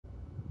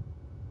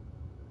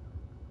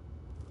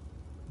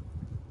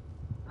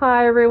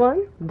Hi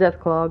everyone,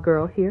 Deathclaw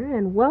Girl here,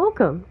 and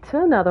welcome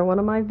to another one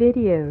of my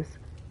videos.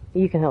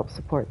 You can help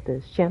support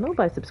this channel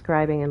by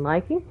subscribing and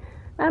liking,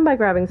 and by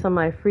grabbing some of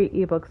my free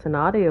ebooks and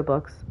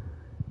audiobooks.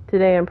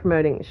 Today I'm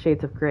promoting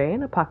Shades of Grey,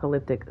 an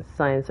apocalyptic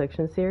science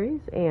fiction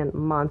series, and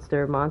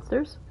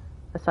Monsters,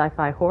 a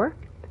sci-fi horror.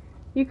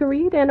 You can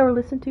read and or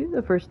listen to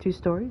the first two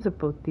stories of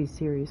both these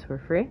series for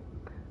free.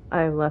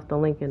 I've left a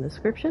link in the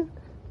description,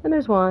 and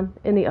there's one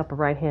in the upper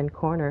right hand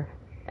corner.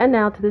 And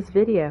now to this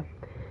video.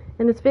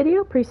 In this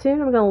video, pretty soon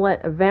I'm going to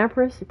let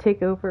Vampiress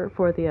take over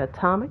for the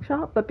Atomic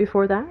Shop, but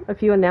before that, a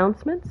few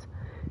announcements.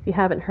 If you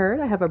haven't heard,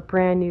 I have a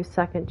brand new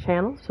second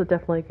channel, so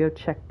definitely go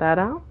check that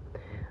out.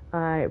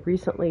 I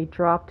recently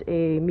dropped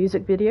a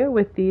music video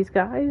with these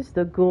guys,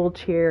 the Ghoul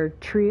Chair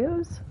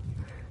Trios.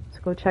 So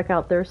go check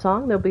out their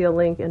song, there'll be a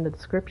link in the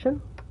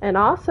description. And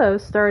also,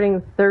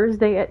 starting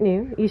Thursday at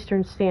noon,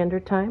 Eastern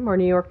Standard Time, or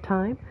New York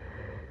time,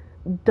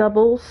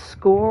 Double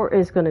Score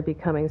is going to be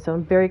coming, so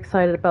I'm very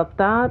excited about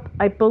that.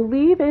 I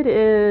believe it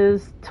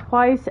is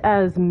twice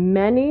as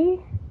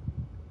many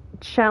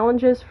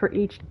challenges for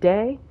each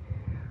day.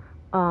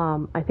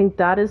 I think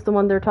that is the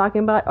one they're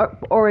talking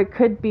about, or it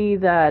could be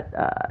that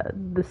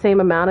the same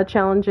amount of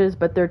challenges,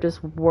 but they're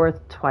just worth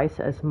twice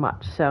as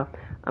much. So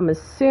I'm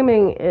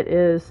assuming it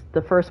is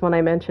the first one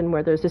I mentioned,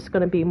 where there's just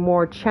going to be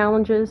more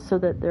challenges so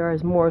that there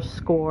is more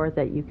score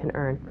that you can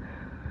earn.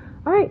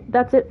 Alright,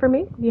 that's it for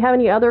me. If you have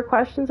any other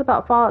questions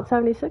about Fallout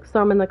 76,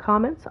 throw them in the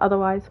comments.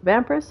 Otherwise,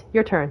 Vampiress,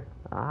 your turn.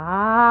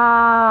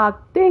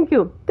 Thank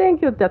you,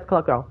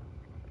 Deathclaw Girl.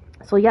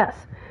 So yes,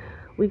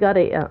 we got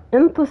a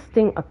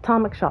interesting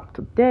Atomic Shop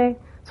today,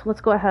 so let's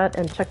go ahead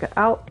and check it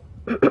out.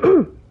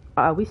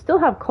 We still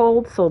have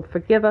cold, so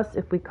forgive us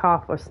if we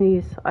cough or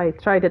sneeze. I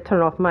try to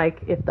turn off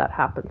mic if that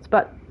happens,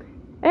 but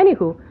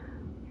anywho,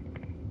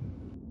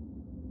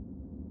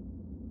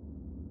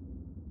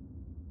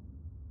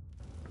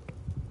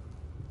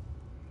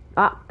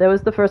 there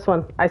was the first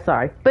one.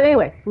 Sorry. But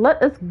anyway,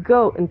 let us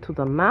go into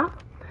the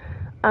map.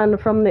 And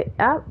from the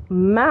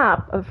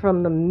map,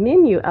 from the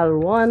menu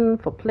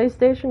L1 for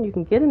PlayStation, you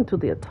can get into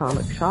the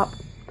Atomic Shop.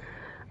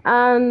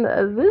 And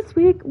this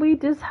week, we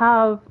just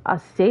have a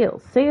sale.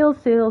 Sale.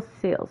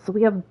 So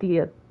we have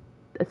the,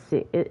 let's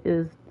see, it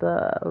is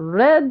the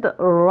Red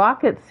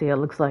Rocket sale.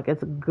 Looks like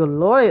it's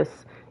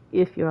glorious.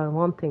 If you are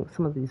wanting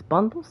some of these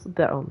bundles,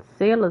 they're on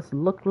sale. Let's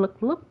look.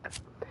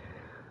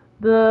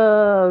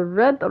 The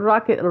Red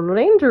Rocket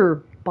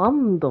Ranger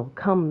bundle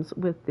comes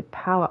with the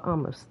Power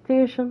Armor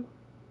Station,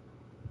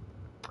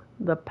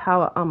 the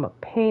Power Armor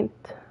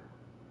Paint,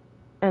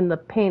 and the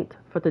paint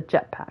for the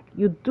jetpack.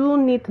 You do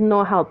need to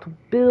know how to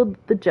build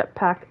the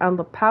jetpack and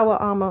the Power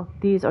Armor.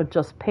 These are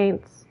just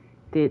paints.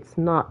 It's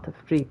not a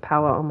free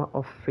Power Armor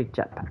or free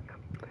jetpack.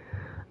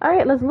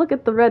 Alright, let's look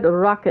at the Red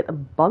Rocket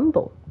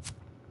bundle.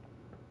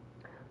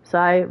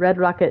 Red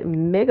Rocket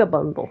Mega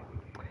Bundle.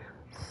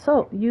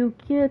 So, you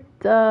get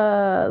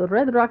the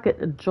Red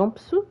Rocket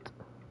jumpsuit,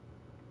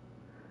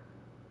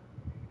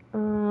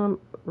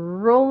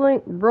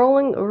 rolling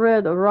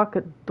Red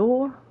Rocket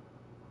door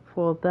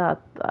for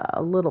that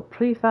little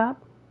prefab,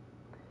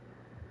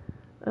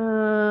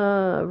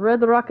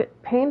 Red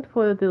Rocket paint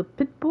for the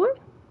Pit Boy,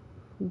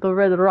 the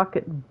Red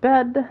Rocket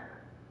bed,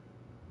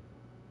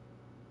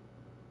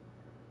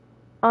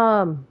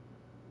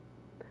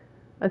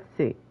 let's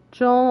see,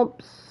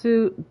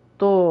 jumpsuit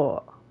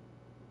door,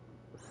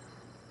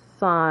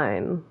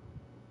 sign,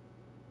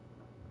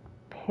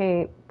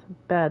 paint,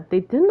 bed. They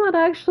did not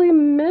actually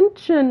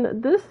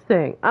mention this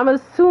thing. I'm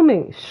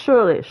assuming,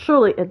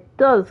 surely it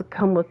does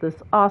come with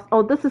this awesome.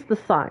 Oh, this is the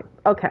sign.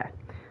 Okay.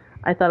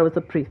 I thought it was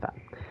a prefab.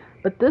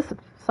 But this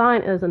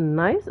sign is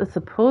nice.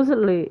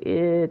 Supposedly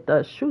it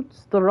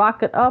shoots the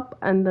rocket up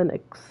and then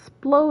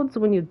explodes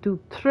when you do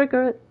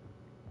trigger it.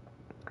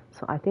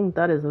 So I think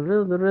that is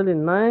really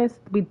nice.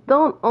 We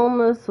don't own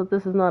this, so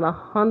this is not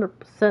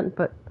 100%,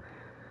 but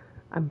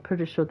I'm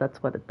pretty sure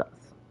that's what it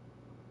does.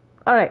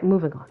 Alright,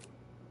 moving on.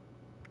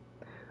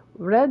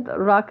 Red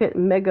Rocket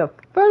Mega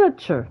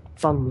Furniture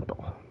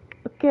Bundle.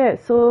 Okay,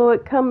 so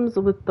it comes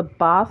with the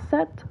bar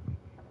set,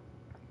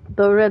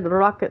 the Red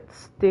Rocket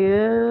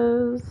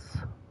Stairs,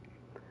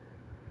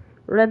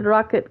 Red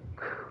Rocket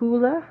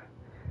Cooler.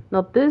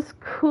 Now this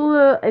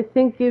cooler, I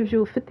think, gives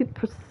you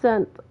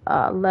 50%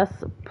 less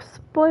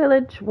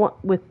spoilage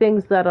with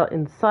things that are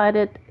inside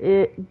it.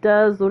 It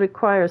does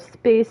require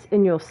space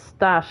in your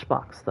stash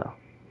box, though.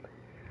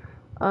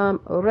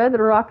 Red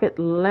Rocket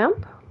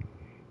Lamp.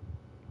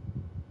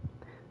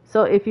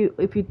 So if you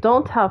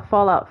don't have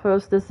Fallout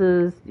First, this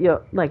is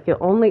your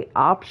only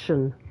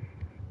option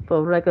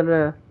for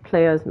regular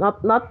players.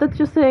 Not that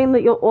you're saying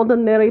that you're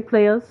ordinary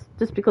players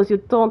just because you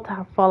don't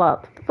have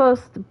Fallout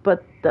First,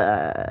 but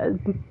the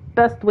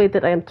best way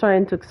that I'm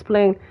trying to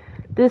explain,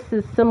 this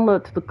is similar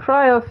to the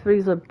Cryo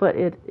Freezer, but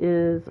it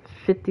is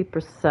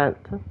 50%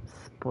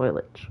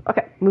 spoilage.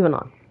 Okay, moving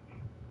on.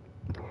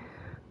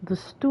 The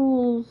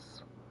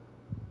stools,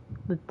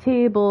 the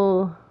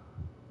table,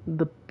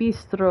 the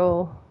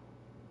bistro,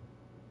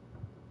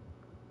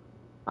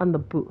 and the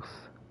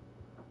booth.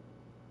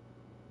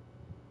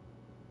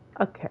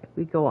 Okay,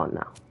 we go on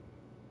now.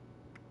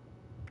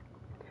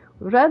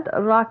 Red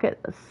Rocket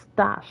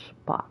Stash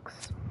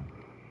Box.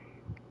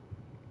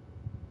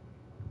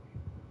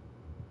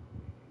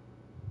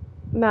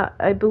 Now,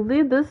 I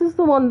believe this is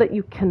the one that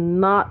you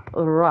cannot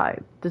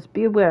ride. Just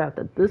be aware of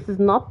that. This is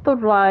not the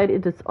ride,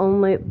 it is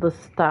only the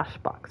stash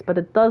box, but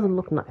it does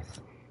look nice.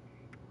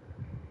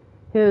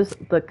 Here's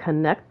the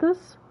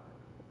connectors.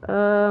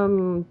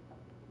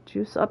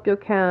 Juice up your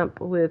camp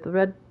with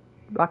Red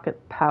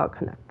Rocket power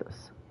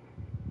connectors.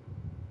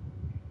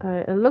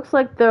 It looks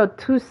like there are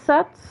two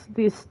sets,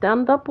 these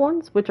stand-up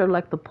ones, which are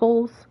like the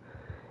poles,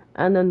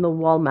 and then the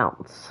wall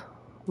mounts.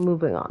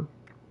 Moving on.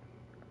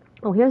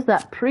 Oh, here's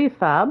that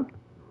prefab.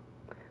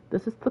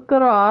 This is the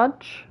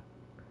garage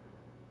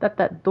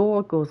that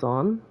door goes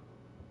on.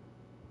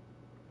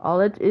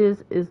 All it is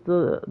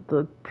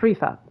the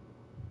prefab.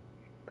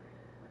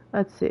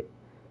 Let's see.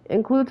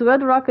 Includes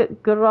Red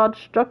Rocket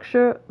garage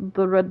structure,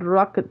 the Red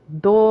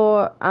Rocket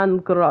door,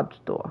 and garage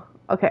door.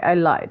 Okay, I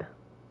lied.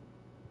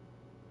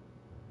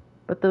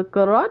 But the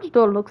garage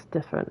door looks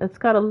different. It's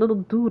got a little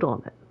dude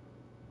on it.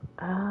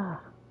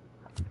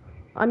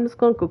 I'm just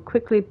going to go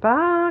quickly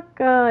back.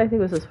 I think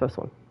it was this first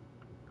one.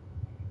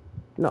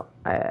 No,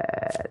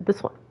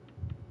 this one.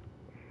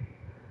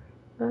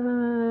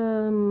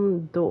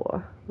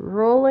 Door.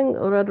 Rolling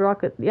Red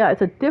Rocket. Yeah,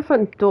 it's a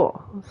different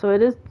door. So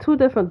it is two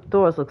different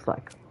doors, looks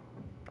like.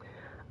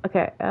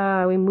 Okay,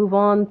 we move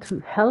on to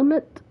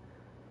helmet.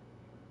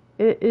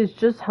 It is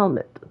just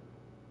helmet.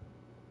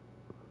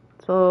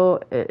 So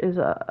it is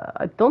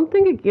I don't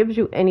think it gives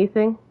you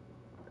anything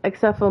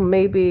except for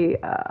maybe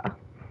a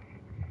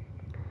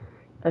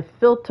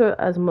filter,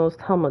 as most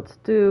helmets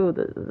do.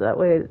 That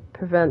way it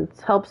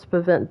helps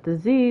prevent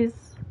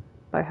disease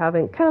by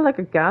having kind of like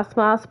a gas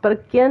mask. But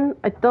again,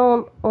 I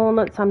don't own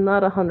it, so I'm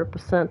not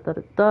 100% that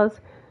it does.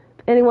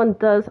 If anyone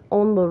does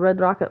own the Red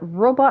Rocket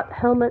robot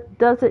helmet,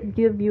 does it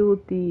give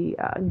you the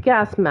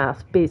gas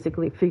mask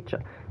basically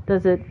feature?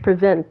 Does it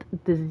prevent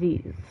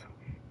disease?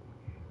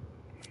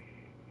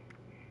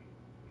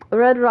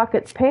 Red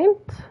Rocket paint.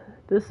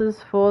 This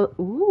is for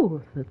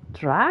the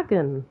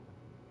dragon.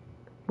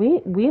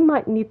 We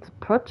might need to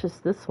purchase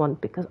this one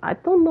because I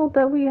don't know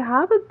that we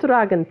have a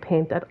dragon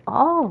paint at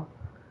all.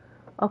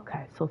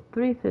 Okay, so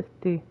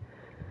 $350.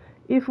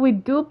 If we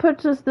do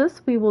purchase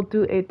this, we will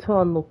do a tour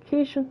on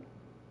location.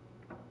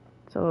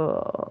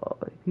 So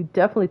if you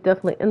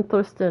definitely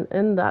interested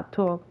in that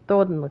tour,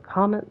 throw it in the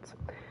comments.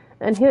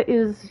 And here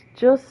is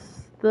just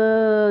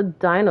the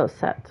dino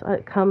set.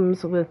 It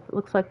comes with,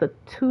 looks like the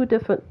two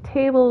different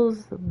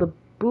tables, the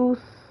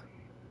booth,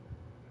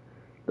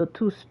 the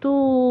two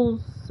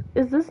stools.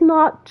 Is this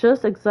not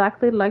just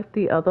exactly like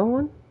the other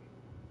one?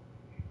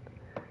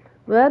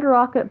 Red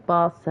Rocket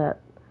bar set.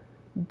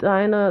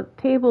 Dino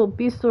table,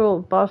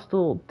 bistro, bar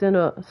stool,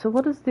 dinner. So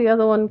what does the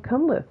other one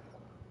come with?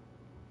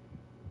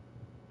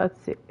 Let's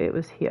see, it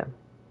was here.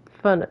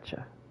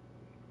 Furniture.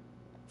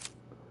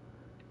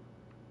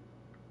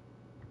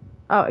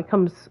 Oh, it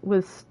comes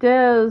with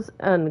stairs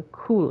and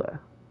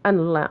cooler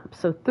and lamp.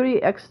 So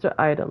 3 extra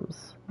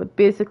items, but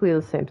basically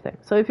the same thing.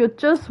 So if you're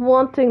just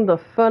wanting the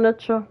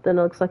furniture, then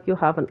it looks like you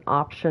have an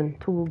option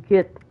to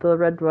get the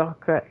Red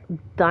Rocket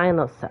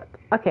Dino set.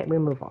 Okay, we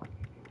move on.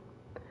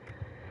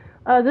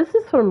 This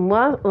is from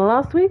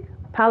last week,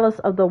 Palace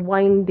of the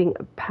Winding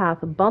Path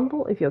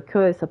bundle. If you're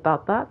curious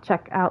about that,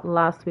 check out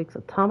last week's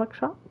Atomic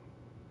Shop.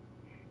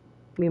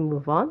 We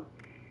move on.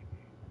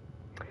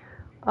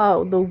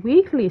 The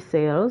weekly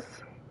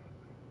sales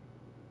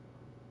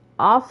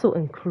also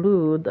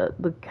include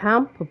the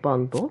C.A.M.P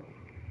bundle.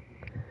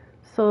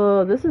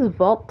 So this is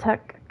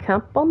Vault-Tec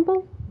C.A.M.P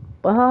bundle.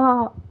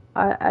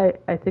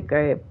 I think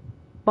I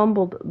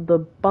bumbled the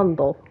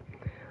bundle.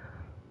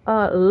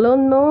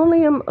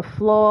 Linoleum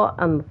floor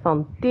and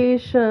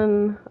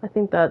foundation. I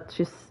think that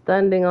she's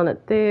standing on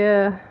it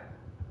there.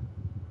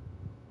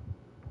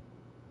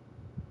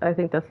 I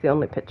think that's the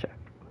only picture.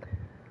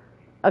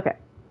 Okay.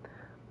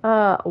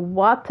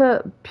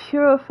 Water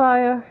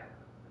purifier.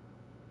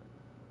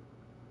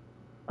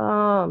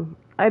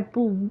 I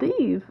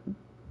believe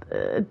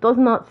it does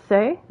not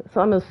say, so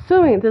I'm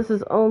assuming this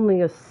is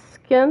only a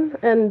skin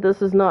and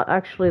this is not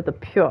actually the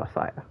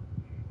purifier.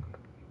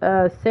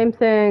 Same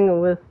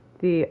thing with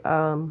the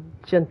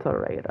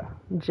generator.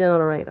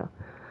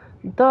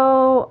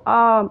 Though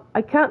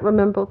I can't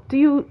remember.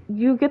 Do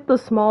you get the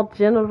small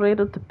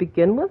generator to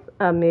begin with?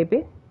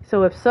 Maybe.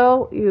 So if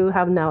so, you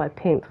have now a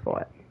paint for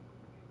it.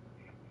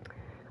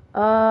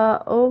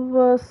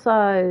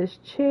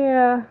 Oversized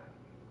chair,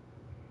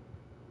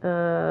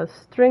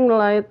 string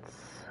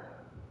lights,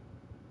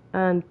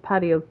 and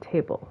patio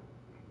table.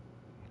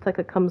 It's like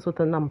it comes with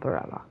an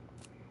umbrella.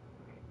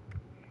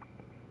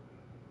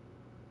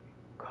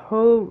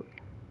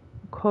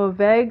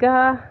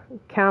 Corvega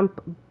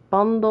C.A.M.P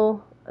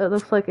bundle. It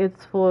looks like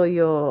it's for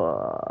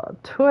your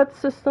turret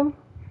system.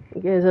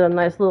 It gives it a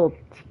nice little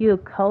teal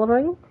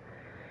coloring.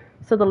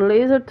 So the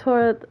laser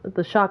turret,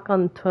 the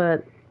shotgun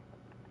turret,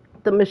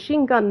 the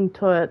machine gun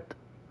turret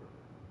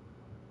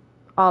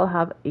all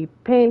have a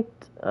paint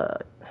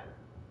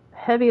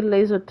heavy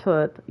laser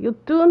turret. You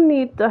do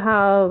need to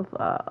have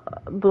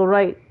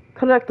the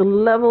correct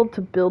level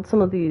to build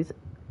some of these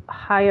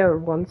higher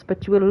ones,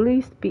 but you will at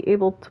least be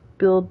able to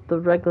build the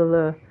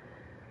regular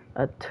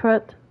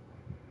turret,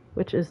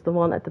 which is the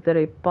one at the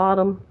very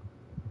bottom.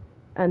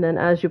 And then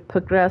as you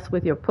progress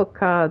with your put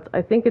cards,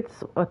 I think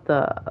it's what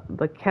the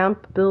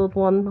C.A.M.P build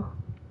one.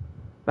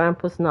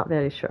 Vamp was not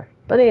very sure.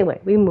 But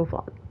anyway, we move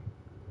on.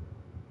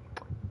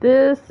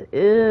 This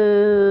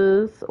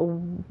is a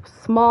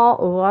small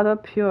water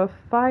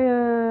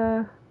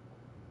purifier.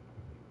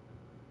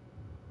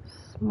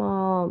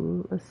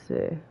 Small, let's see.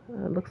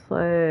 It looks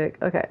like,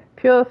 okay,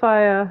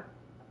 purifier.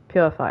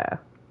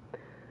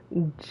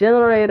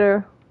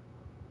 Generator.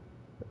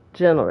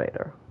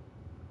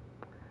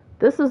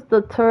 This is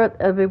the turret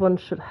everyone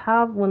should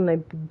have when they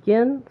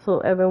begin, so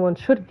everyone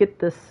should get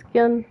this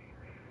skin.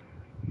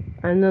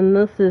 And then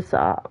this is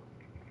a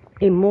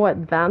more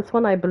advanced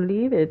one, I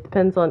believe. It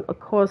depends on, of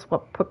course,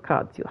 what put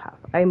cards you have.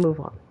 I move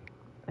on.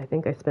 I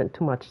think I spent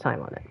too much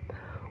time on it.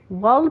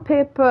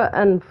 Wallpaper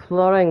and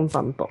flooring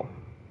bundle.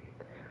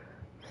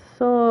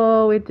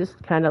 So we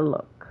just kind of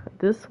look.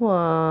 This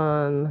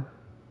one,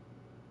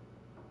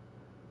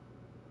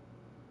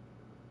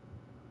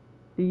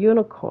 the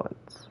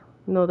unicorns.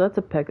 No, that's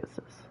a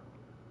Pegasus.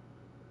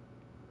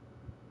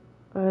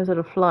 Or is it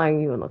a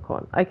flying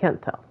unicorn? I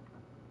can't tell.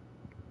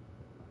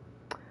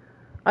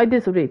 I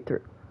just read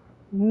through.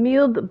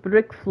 Milled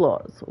brick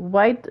floors,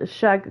 white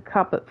shag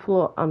carpet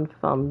floor and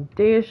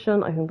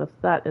foundation. I think that's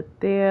that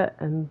there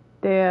and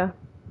there.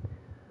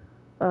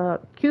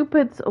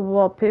 Cupid's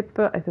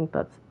wallpaper, I think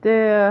that's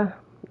there.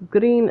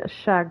 Green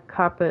shag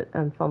carpet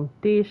and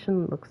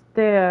foundation looks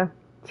there.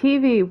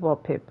 TV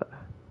wallpaper.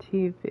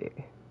 TV.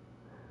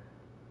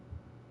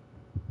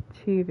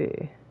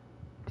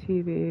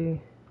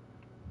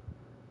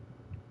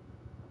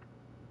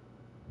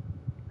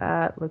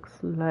 That looks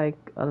like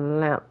a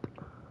lamp.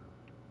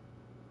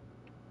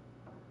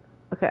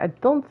 Okay, I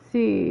don't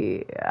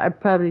see, I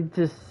probably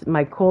just,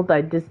 my cold,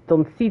 I just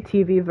don't see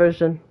TV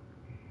version.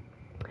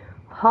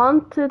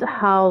 Haunted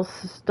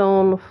house,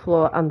 stone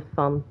floor and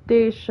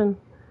foundation.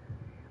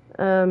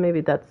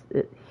 Maybe that's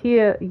it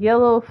here.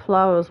 Yellow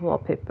flowers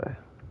wallpaper.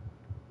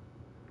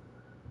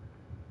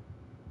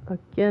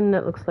 Again,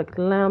 that looks like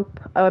lamp.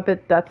 Oh, I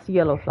bet that's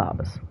yellow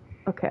flowers.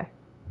 Okay.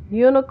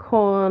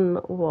 Unicorn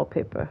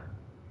wallpaper.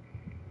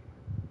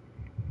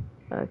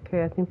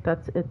 Okay, I think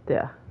that's it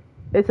there.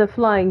 It's a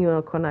flying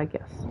unicorn, I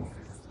guess.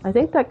 I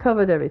think that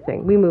covered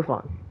everything. We move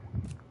on.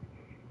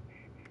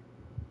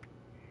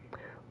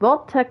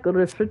 Vault-Tec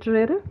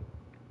refrigerator.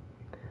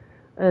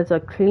 It's a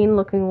clean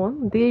looking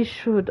one. These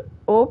should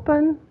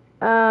open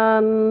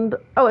and...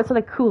 oh, it's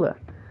like cooler.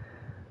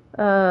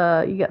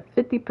 You get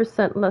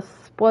 50% less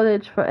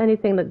spoilage for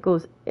anything that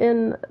goes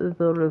in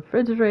the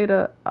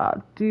refrigerator.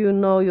 Do you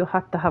know you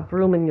have to have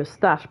room in your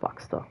stash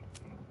box though?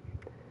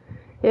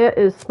 Here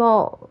is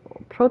small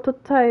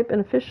prototype and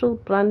official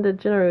branded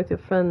generator with your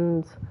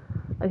friends.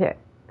 Okay.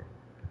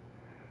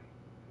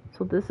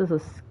 So this is a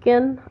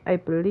skin, I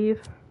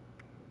believe.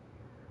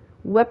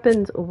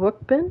 Weapons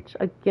workbench.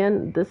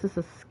 Again, this is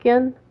a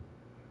skin.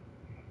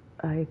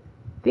 I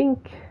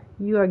think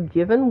you are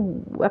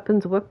given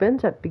weapons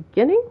workbench at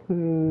beginning.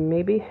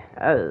 Maybe.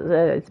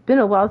 It's been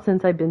a while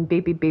since I've been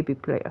baby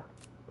player.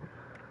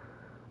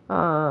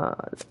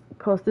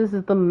 Because this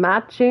is the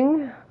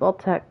matching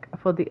Vault-Tec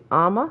for the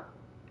armor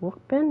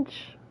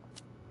workbench.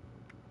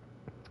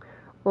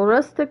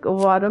 Rustic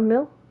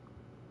watermill.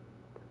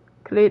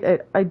 Create an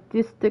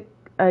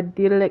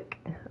idyllic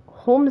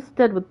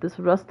homestead with this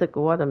rustic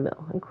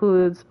watermill.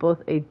 Includes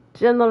both a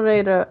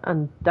generator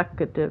and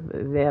decorative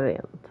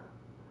variant.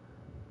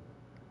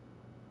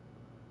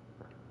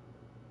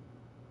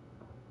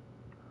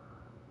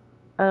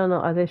 I don't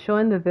know, are they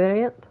showing the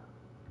variant?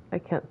 I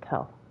can't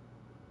tell.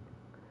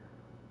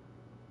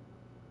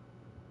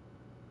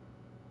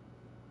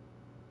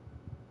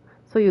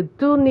 So you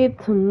do need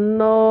to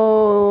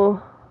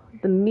know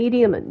the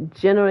medium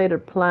generator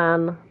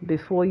plan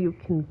before you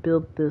can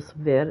build this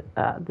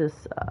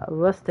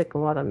rustic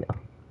watermill.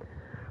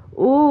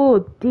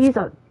 Ooh, these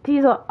are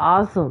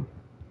awesome.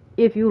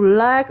 If you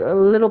like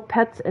little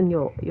pets in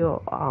your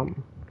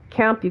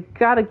camp, you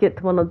gotta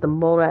get one of the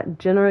Morat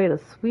generator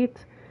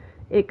suites.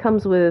 It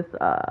comes with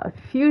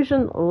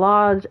fusion,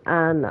 large,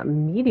 and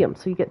medium,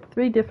 so you get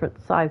 3 different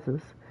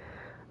sizes.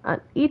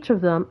 And each of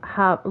them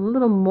have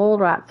little mole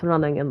rats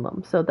running in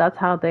them, so that's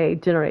how they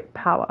generate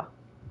power.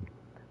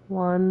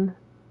 1,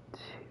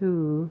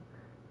 2,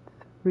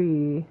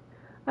 3.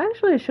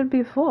 Actually, it should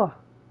be 4.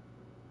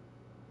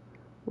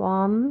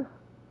 1,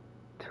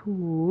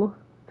 2,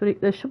 3.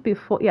 There should be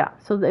 4. Yeah,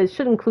 so it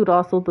should include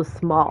also the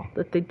small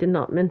that they did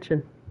not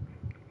mention.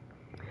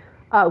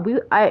 I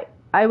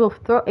will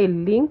throw a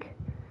link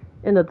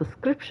in the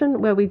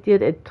description where we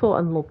did a tour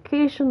on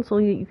location, so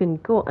you can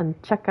go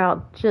and check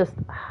out just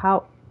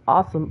how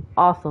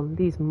awesome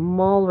these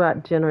mole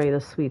rat generator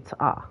suites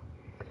are.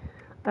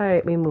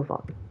 Alright, we move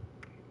on.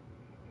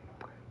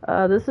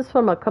 This is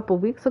from a couple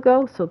weeks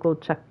ago, so go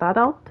check that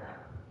out.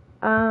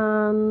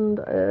 And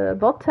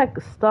Vault-Tec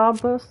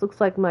Starburst looks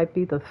like might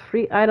be the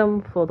free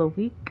item for the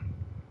week.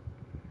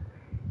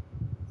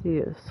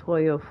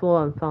 For your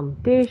floor and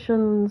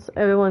foundations.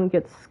 Everyone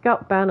gets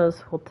scout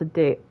banners for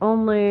today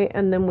only.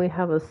 And then we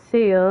have a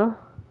sale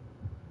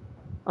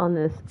on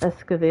this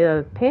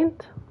excavator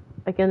paint.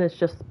 Again, it's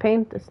just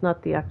paint. It's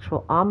not the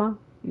actual armor.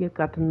 You've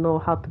got to know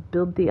how to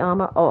build the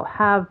armor or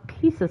have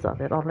pieces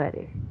of it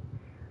already.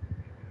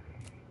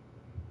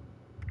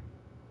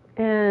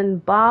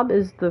 And Bob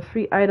is the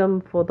free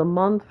item for the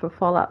month for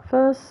Fallout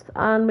First.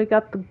 And we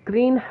got the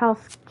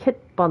Greenhouse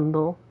Kit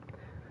Bundle.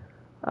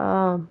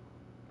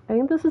 I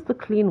think this is the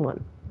clean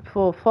one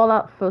for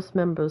Fallout First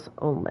members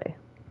only.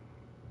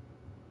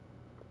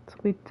 So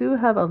we do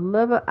have a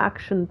lever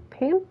action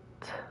paint,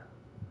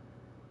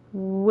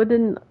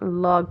 wooden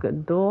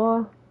log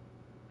door.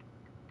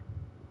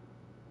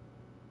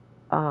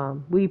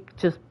 We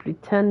just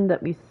pretend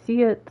that we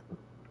see it.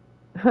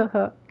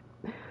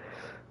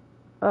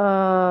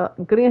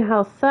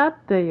 Greenhouse set,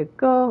 there you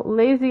go.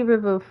 Lazy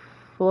river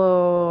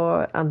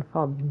floor and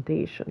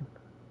foundation.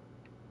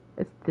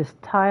 It's this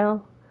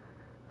tile.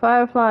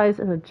 Fireflies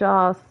in a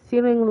jar,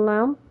 ceiling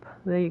lamp,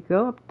 there you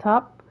go, up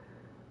top.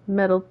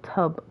 Metal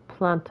tub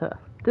planter.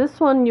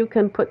 This one you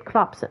can put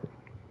crops in.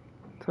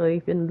 So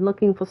you've been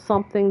looking for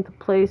something to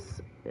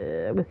place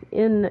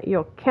within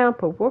your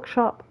camp or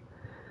workshop.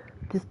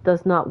 This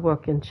does not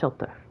work in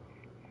shelter.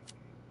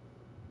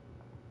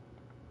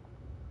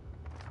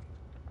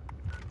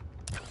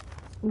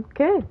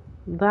 Okay,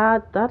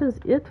 that is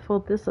it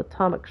for this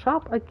atomic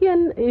shop.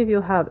 Again, if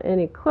you have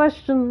any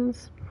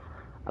questions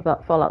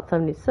about Fallout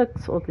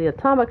 76 or the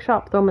atomic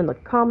shop, throw them in the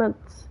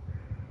comments.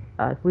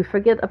 We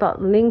forget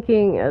about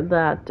linking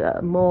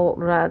that mole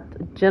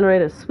rat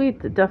generator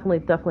suite.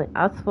 Definitely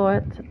ask for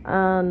it.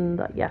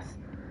 And yes,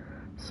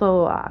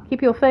 so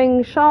keep your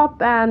thing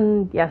sharp,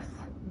 and yes,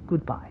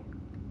 goodbye.